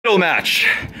title match.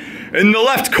 In the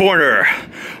left corner,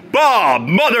 Bob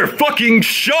motherfucking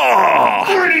Shaw.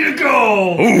 Ready to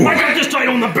go. Ooh. I got this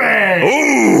title in the bag.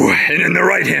 Ooh, and in the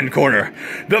right-hand corner,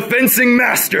 the fencing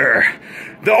master,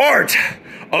 the art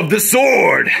of the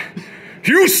sword,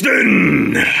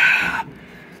 Houston.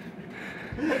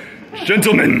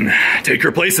 Gentlemen, take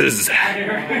your places.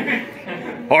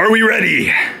 Are we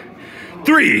ready?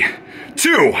 3,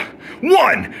 2,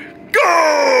 1,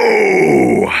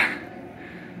 go!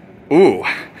 Ooh,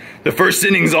 the first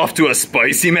inning's off to a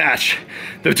spicy match.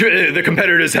 The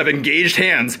competitors have engaged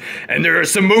hands, and there are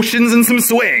some motions and some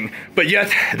swaying, but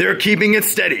yet they're keeping it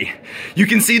steady. You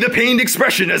can see the pained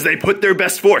expression as they put their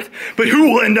best forth, but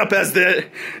who will end up as the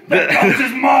That belt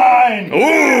is mine! Ooh,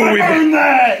 I earned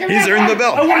that! He's earned the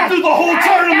belt. I went through the whole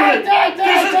tournament!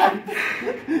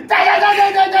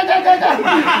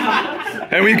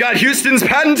 And we've got Houston's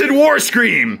patented war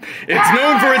scream. It's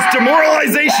known for its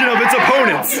demoralization of its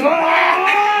opponents.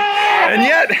 And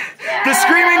yet, the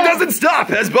screaming doesn't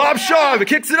stop as Bob Shaw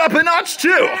kicks it up a notch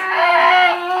too.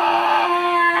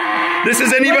 This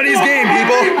is anybody's game,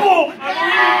 people.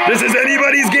 This is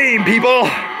anybody's game, people.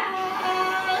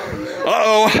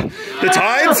 Uh-oh, the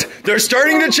tides, they're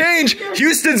starting to change.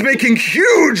 Houston's making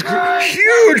huge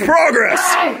progress.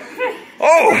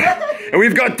 Oh, and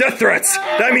we've got death threats.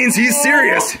 That means he's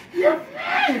serious.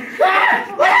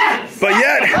 But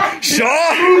yet,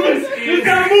 Shaw. He's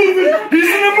not moving. He's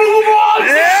an immovable.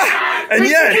 Yeah,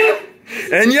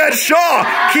 and yet Shaw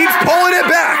keeps pulling it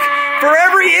back. For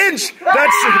every inch that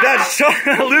Shaw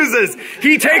loses,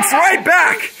 he takes right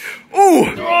back. Ooh.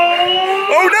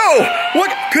 Oh no.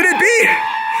 What could it be?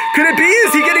 Could it be?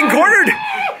 Is he getting cornered?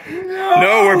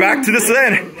 No, we're back to the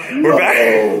end. We're back.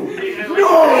 No.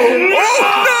 Oh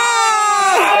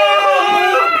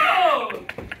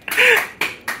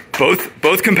no!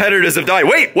 Both competitors have died.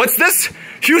 Wait, what's this?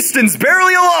 Houston's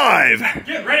barely alive.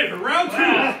 Get ready for round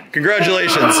 2.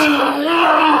 Congratulations.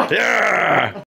 Yeah.